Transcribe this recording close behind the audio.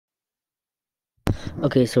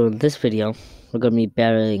Okay, so in this video, we're gonna be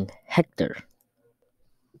battling Hector.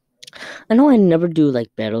 I know I never do like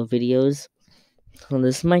battle videos. So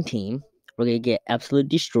this is my team. We're gonna get absolutely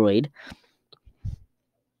destroyed.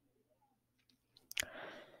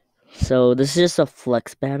 So this is just a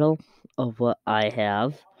flex battle of what I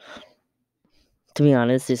have. To be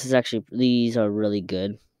honest, these are really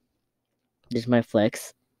good. This is my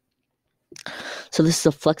flex. So this is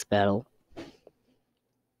a flex battle.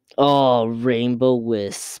 Oh, Rainbow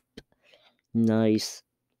Wisp. Nice.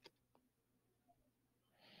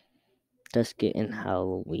 Let's get in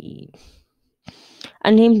Halloween.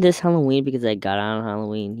 I named this Halloween because I got on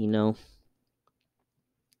Halloween, you know.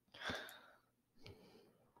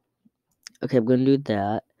 Okay, I'm gonna do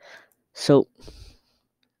that. So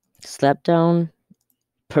slap down.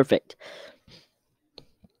 Perfect.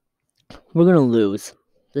 We're gonna lose.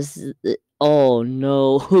 This is oh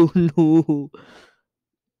no. No.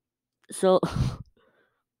 So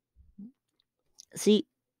see,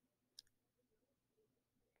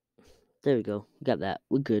 there we go. We got that.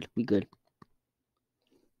 We're good. We good.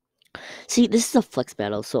 See, this is a flex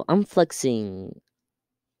battle, so I'm flexing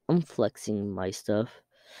my stuff.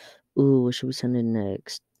 Ooh, what should we send in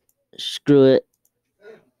next? Screw it.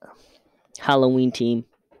 Halloween team.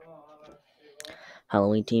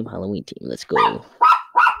 Halloween team, Halloween team. Let's go.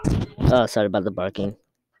 Oh, sorry about the barking.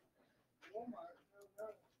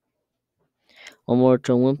 One more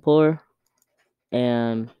to pour,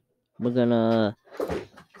 and we're gonna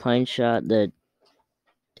pine shot the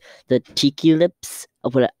tiki lips.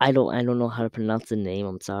 But I don't know how to pronounce the name.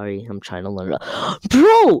 I'm sorry. I'm trying to learn it.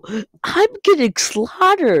 Bro, I'm getting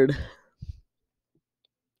slaughtered.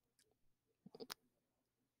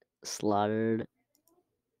 Slaughtered.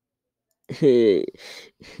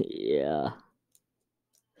 Yeah.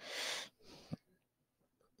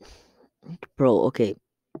 Bro, okay.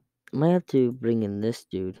 Might have to bring in this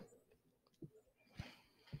dude.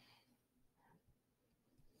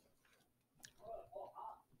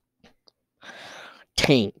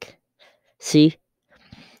 Tank. See?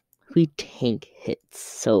 We tank hits.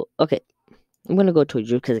 So, okay. I'm gonna go to a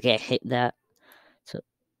because I can't hit that. So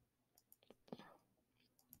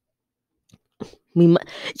we might.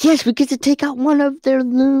 Yes, we get to take out one of their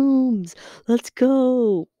looms. Let's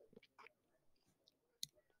go.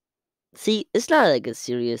 See, it's not like a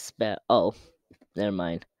serious bet. Oh, never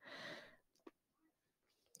mind.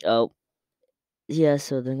 Oh, yeah,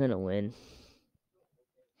 so they're gonna win.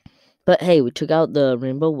 But hey, we took out the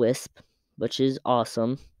Rainbow Wisp, which is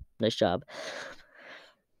awesome. Nice job.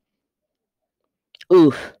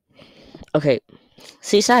 Oof. Okay.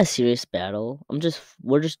 See, it's not a serious battle.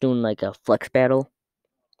 We're just doing like a flex battle,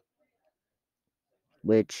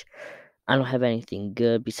 which I don't have anything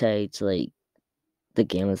good besides like the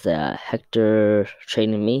games that Hector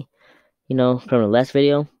training me. You know, from the last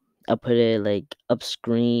video, I'll put it like on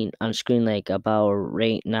screen like about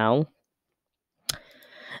right now.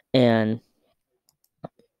 And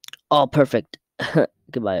oh, perfect.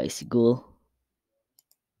 Goodbye, Icy Ghoul.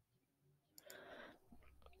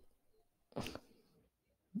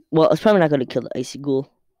 Well, it's probably not gonna kill the Icy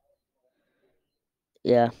Ghoul.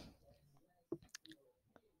 Yeah,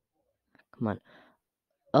 come on.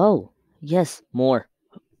 Oh, yes, more.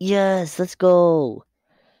 Yes, let's go.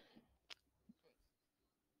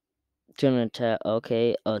 Turn attack.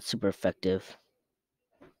 Okay. Oh, it's super effective.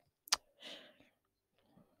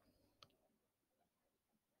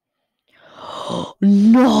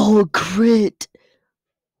 No, crit.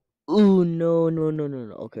 Ooh, no, no, no, no,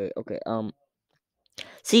 no. Okay, okay.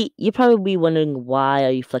 See, you're probably wondering why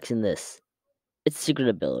are you flexing this? It's secret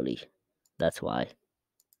ability. That's why.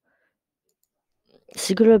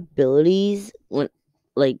 Secret abilities, when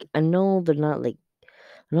like I know they're not like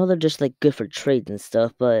I know they're just like good for trades and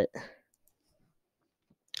stuff, but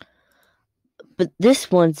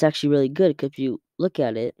this one's actually really good because if you look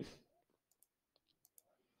at it,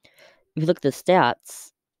 if you look at the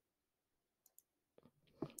stats,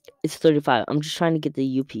 it's 35. I'm just trying to get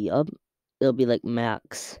the UP up. It'll be like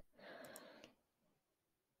max.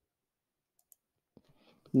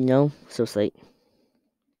 You know? So it's like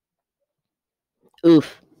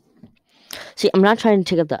oof. See, I'm not trying to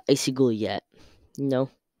take up the Icy Ghoul yet. You know?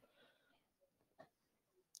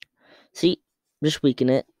 See, just weaken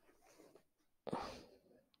it.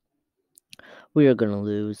 We are gonna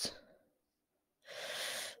lose.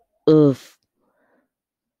 Oof.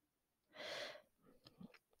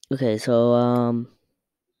 Okay, so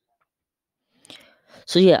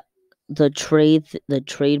yeah, the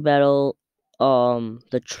trade battle,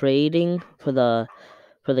 the trading for the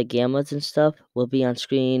gammas and stuff will be on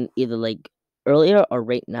screen either like earlier or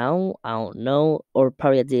right now. I don't know, or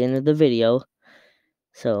probably at the end of the video.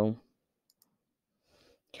 So,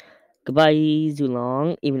 goodbye,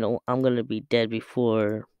 Zulong. Even though I'm gonna be dead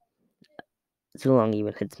before Zulong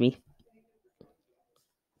even hits me.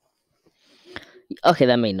 Okay,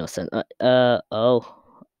 that made no sense. Oh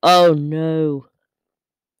no.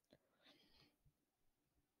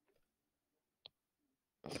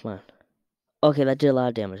 Come on. Okay, that did a lot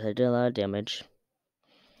of damage.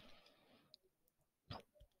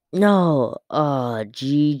 No.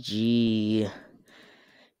 GG.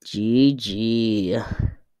 GG.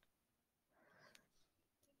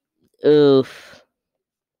 Oof.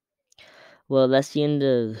 Well, that's the end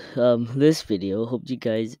of this video. Hope you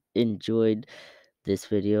guys enjoyed this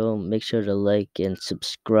video. Make sure to like and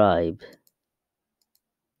subscribe.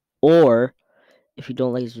 Or if you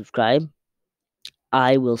don't like and subscribe,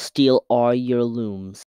 I will steal all your looms.